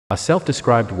A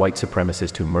self-described white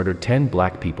supremacist who murdered 10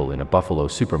 black people in a Buffalo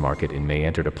supermarket in May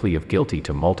entered a plea of guilty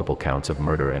to multiple counts of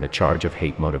murder and a charge of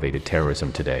hate-motivated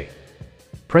terrorism today.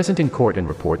 Present in court and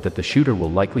report that the shooter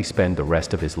will likely spend the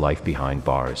rest of his life behind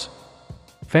bars.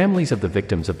 Families of the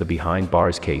victims of the behind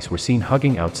bars case were seen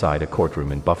hugging outside a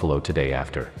courtroom in Buffalo today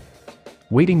after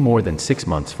waiting more than 6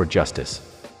 months for justice.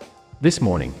 This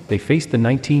morning, they faced the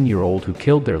 19-year-old who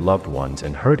killed their loved ones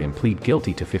and hurt him plead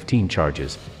guilty to 15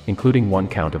 charges, including 1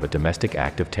 count of a domestic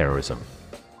act of terrorism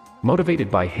motivated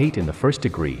by hate in the first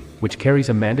degree, which carries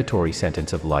a mandatory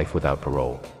sentence of life without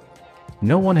parole.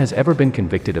 No one has ever been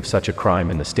convicted of such a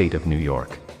crime in the state of New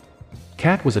York.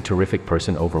 Kat was a terrific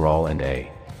person overall and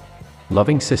a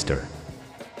loving sister.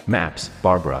 Maps,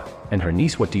 Barbara, and her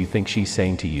niece. What do you think she's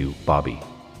saying to you, Bobby?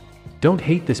 Don't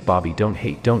hate this, Bobby, don't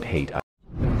hate.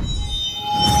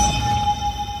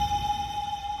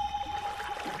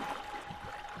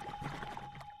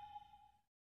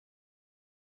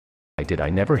 I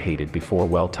never hated before.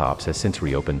 Well, Tops has since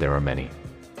reopened. There are many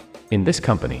in this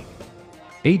company.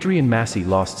 Adrian Massey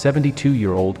lost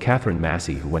 72-year-old Catherine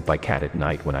Massey, who went by Cat at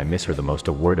night. When I miss her the most,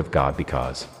 a word of God,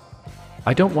 because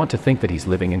I don't want to think that he's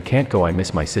living and can't go. I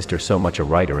miss my sister so much. A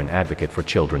writer and advocate for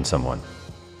children. Someone.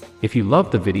 If you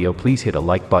loved the video, please hit a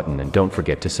like button and don't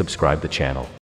forget to subscribe the channel.